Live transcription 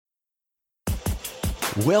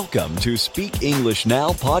Welcome to Speak English Now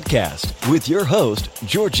podcast with your host,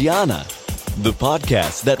 Georgiana, the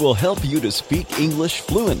podcast that will help you to speak English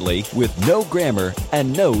fluently with no grammar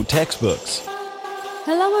and no textbooks.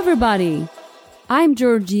 Hello, everybody. I'm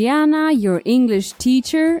Georgiana, your English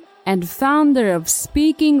teacher and founder of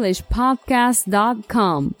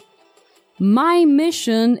SpeakEnglishPodcast.com. My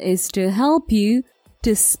mission is to help you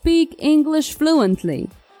to speak English fluently.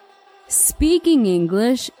 Speaking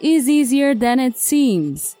English is easier than it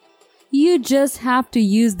seems. You just have to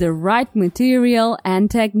use the right material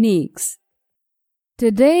and techniques.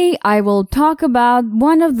 Today, I will talk about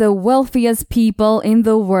one of the wealthiest people in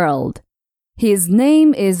the world. His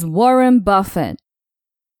name is Warren Buffett.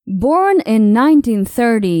 Born in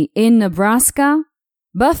 1930 in Nebraska,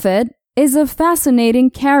 Buffett is a fascinating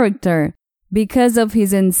character because of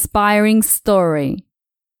his inspiring story.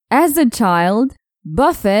 As a child,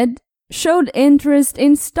 Buffett showed interest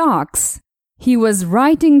in stocks. He was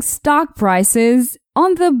writing stock prices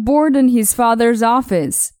on the board in his father's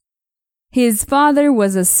office. His father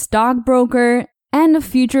was a stockbroker and a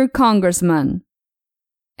future congressman.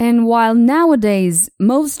 And while nowadays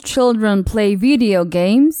most children play video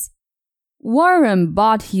games, Warren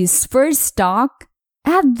bought his first stock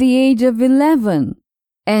at the age of 11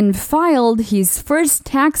 and filed his first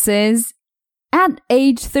taxes at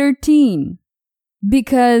age 13.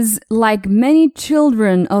 Because, like many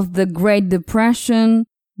children of the Great Depression,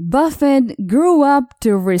 Buffett grew up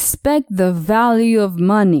to respect the value of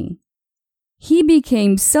money. He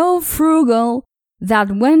became so frugal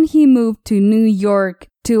that when he moved to New York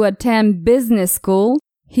to attend business school,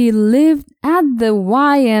 he lived at the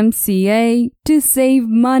YMCA to save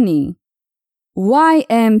money.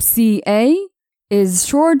 YMCA is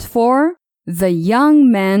short for the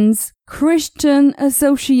Young Men's Christian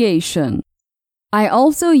Association. I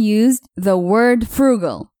also used the word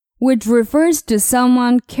frugal, which refers to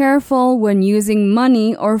someone careful when using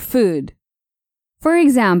money or food. For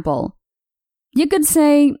example, you could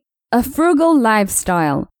say a frugal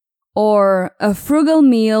lifestyle or a frugal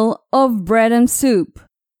meal of bread and soup.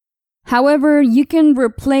 However, you can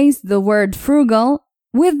replace the word frugal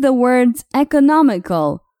with the words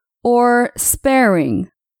economical or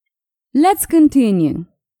sparing. Let's continue.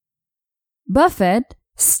 Buffett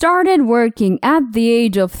started working at the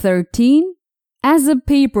age of 13 as a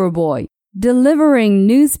paperboy, delivering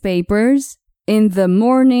newspapers in the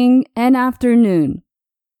morning and afternoon.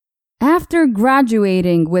 After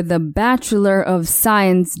graduating with a Bachelor of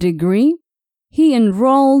Science degree, he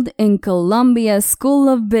enrolled in Columbia School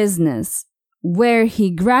of Business, where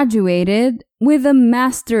he graduated with a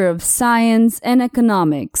Master of Science and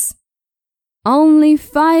Economics. Only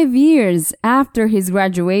 5 years after his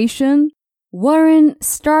graduation, Warren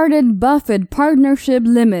started Buffett Partnership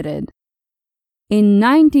Ltd. In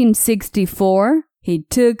 1964, he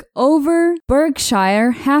took over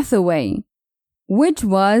Berkshire Hathaway, which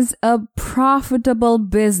was a profitable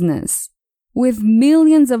business with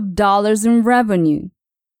millions of dollars in revenue.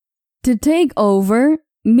 To take over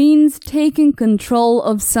means taking control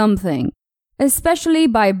of something, especially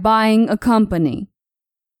by buying a company.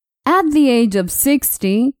 At the age of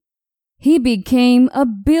 60, he became a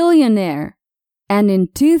billionaire. And in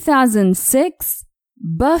 2006,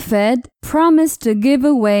 Buffett promised to give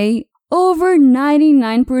away over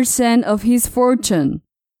 99% of his fortune.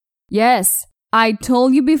 Yes, I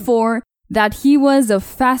told you before that he was a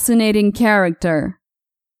fascinating character.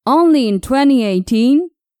 Only in 2018,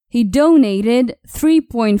 he donated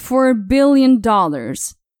 $3.4 billion,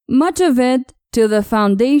 much of it to the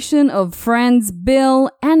foundation of friends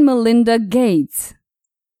Bill and Melinda Gates.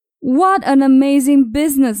 What an amazing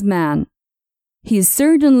businessman! He's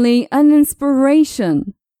certainly an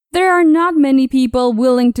inspiration. There are not many people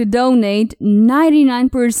willing to donate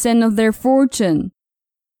 99% of their fortune.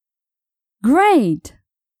 Great!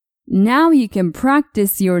 Now you can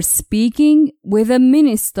practice your speaking with a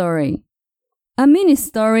mini story. A mini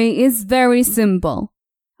story is very simple.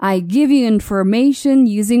 I give you information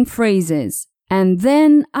using phrases, and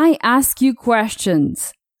then I ask you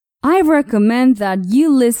questions. I recommend that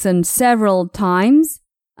you listen several times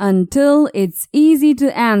until it's easy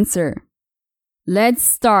to answer. Let's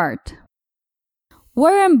start.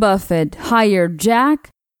 Warren Buffett hired Jack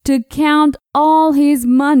to count all his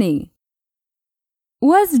money.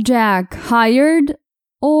 Was Jack hired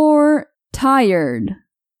or tired?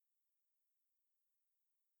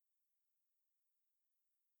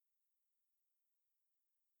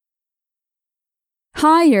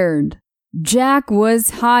 Hired. Jack was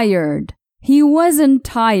hired. He wasn't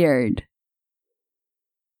tired.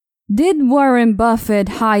 Did Warren Buffett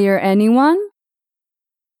hire anyone?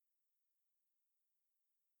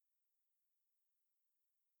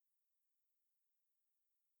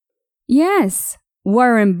 Yes,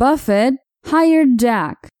 Warren Buffett hired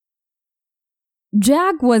Jack.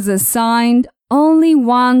 Jack was assigned only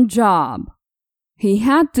one job. He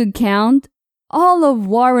had to count all of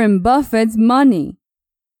Warren Buffett's money.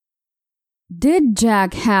 Did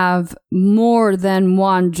Jack have more than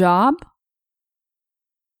one job?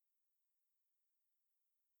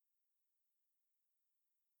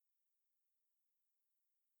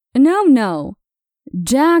 No.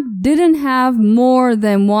 Jack didn't have more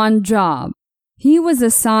than one job. He was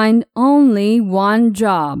assigned only one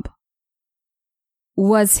job.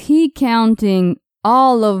 Was he counting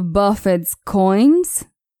all of Buffett's coins?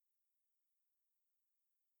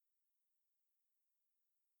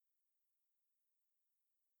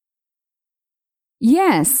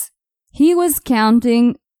 Yes, he was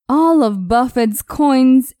counting all of Buffett's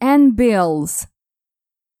coins and bills.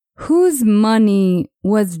 Whose money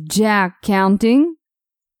was Jack counting?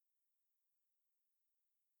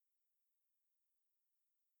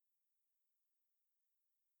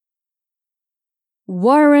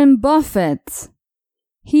 Warren Buffett's.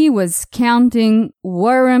 He was counting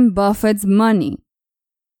Warren Buffett's money.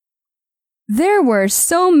 There were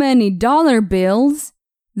so many dollar bills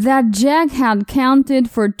that Jack had counted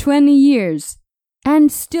for 20 years and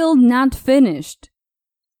still not finished.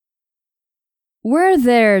 Were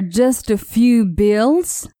there just a few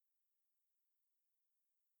bills?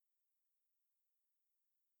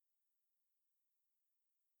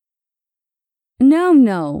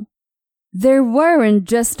 No. There weren't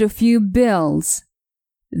just a few bills.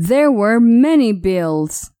 There were many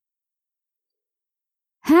bills.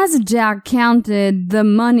 Has Jack counted the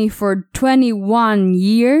money for 21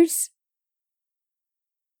 years?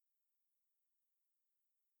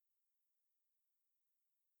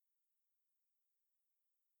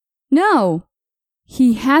 No,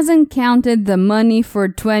 he hasn't counted the money for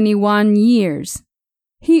 21 years.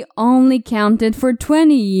 He only counted for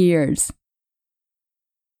 20 years.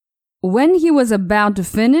 When he was about to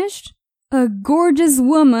finish, a gorgeous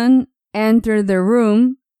woman entered the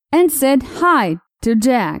room and said hi to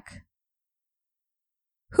Jack.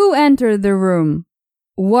 Who entered the room?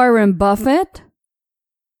 Warren Buffett?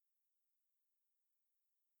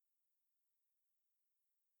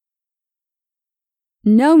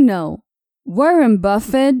 No. Warren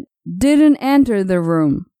Buffett didn't enter the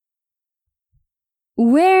room.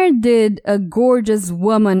 Where did a gorgeous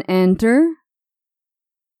woman enter?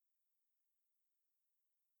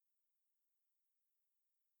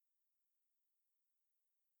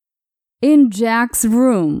 In Jack's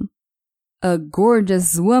room. A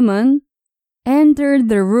gorgeous woman entered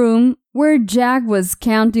the room where Jack was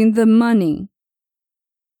counting the money.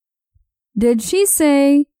 Did she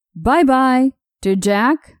say bye-bye to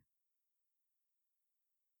Jack?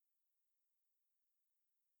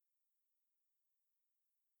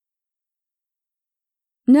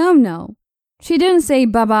 No. She didn't say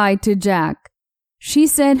bye-bye to Jack. She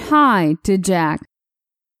said hi to Jack.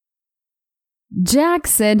 Jack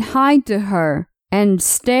said hi to her and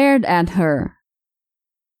stared at her.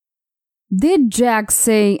 Did Jack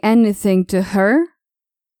say anything to her?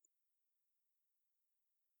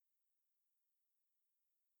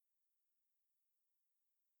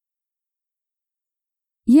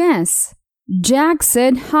 Yes, Jack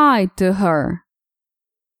said hi to her.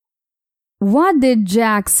 What did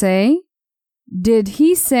Jack say? Did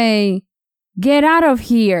he say, "Get out of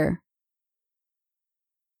here"?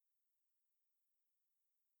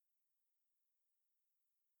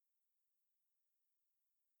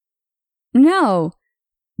 No,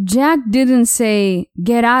 Jack didn't say,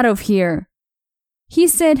 "Get out of here." He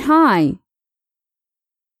said hi.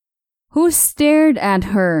 Who stared at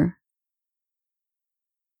her?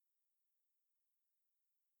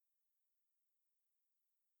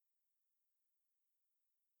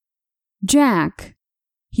 Jack.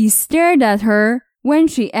 He stared at her when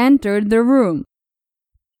she entered the room.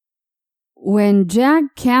 When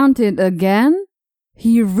Jack counted again,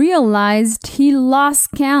 he realized he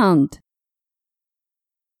lost count.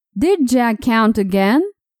 Did Jack count again?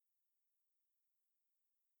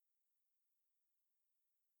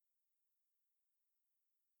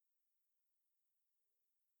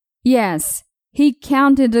 Yes, he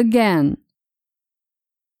counted again.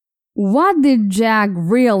 What did Jack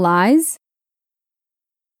realize?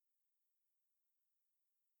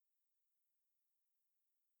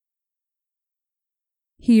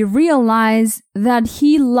 He realized that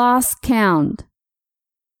he lost count.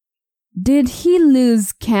 Did he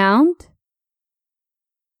lose count?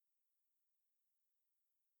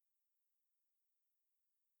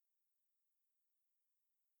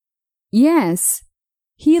 Yes,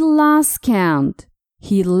 he lost count.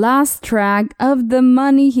 he lost track of the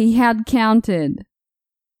money he had counted.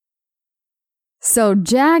 So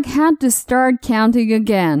Jack had to start counting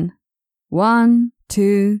again. 1,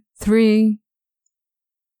 2, 3.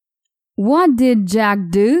 What did Jack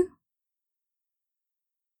do?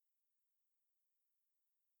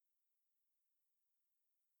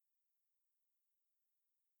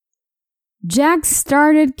 Jack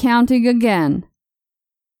started counting again.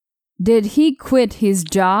 Did he quit his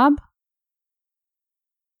job?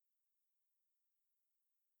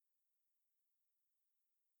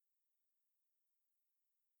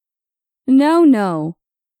 No.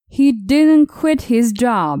 He didn't quit his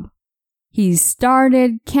job. He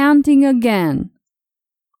started counting again.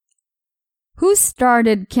 Who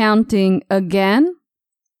started counting again?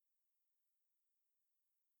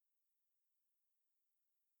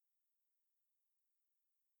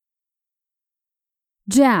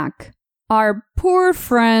 Jack, our poor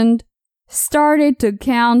friend, started to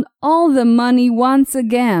count all the money once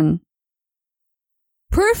again.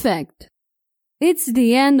 Perfect! It's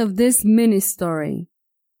the end of this mini-story.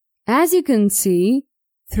 As you can see,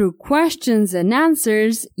 through questions and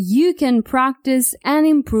answers, you can practice and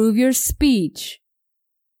improve your speech.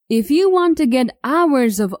 If you want to get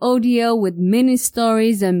hours of audio with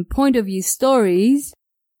mini-stories and point-of-view stories,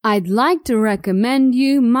 I'd like to recommend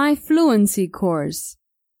you my fluency course.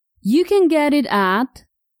 You can get it at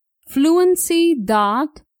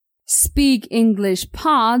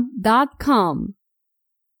fluency.speakenglishpod.com.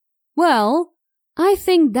 Well, I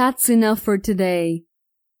think that's enough for today.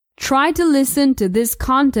 Try to listen to this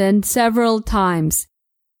content several times.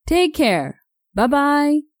 Take care.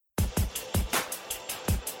 Bye-bye.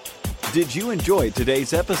 Did you enjoy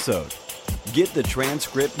today's episode? Get the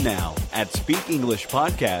transcript now at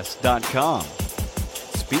speakenglishpodcast.com.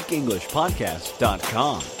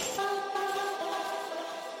 speakenglishpodcast.com.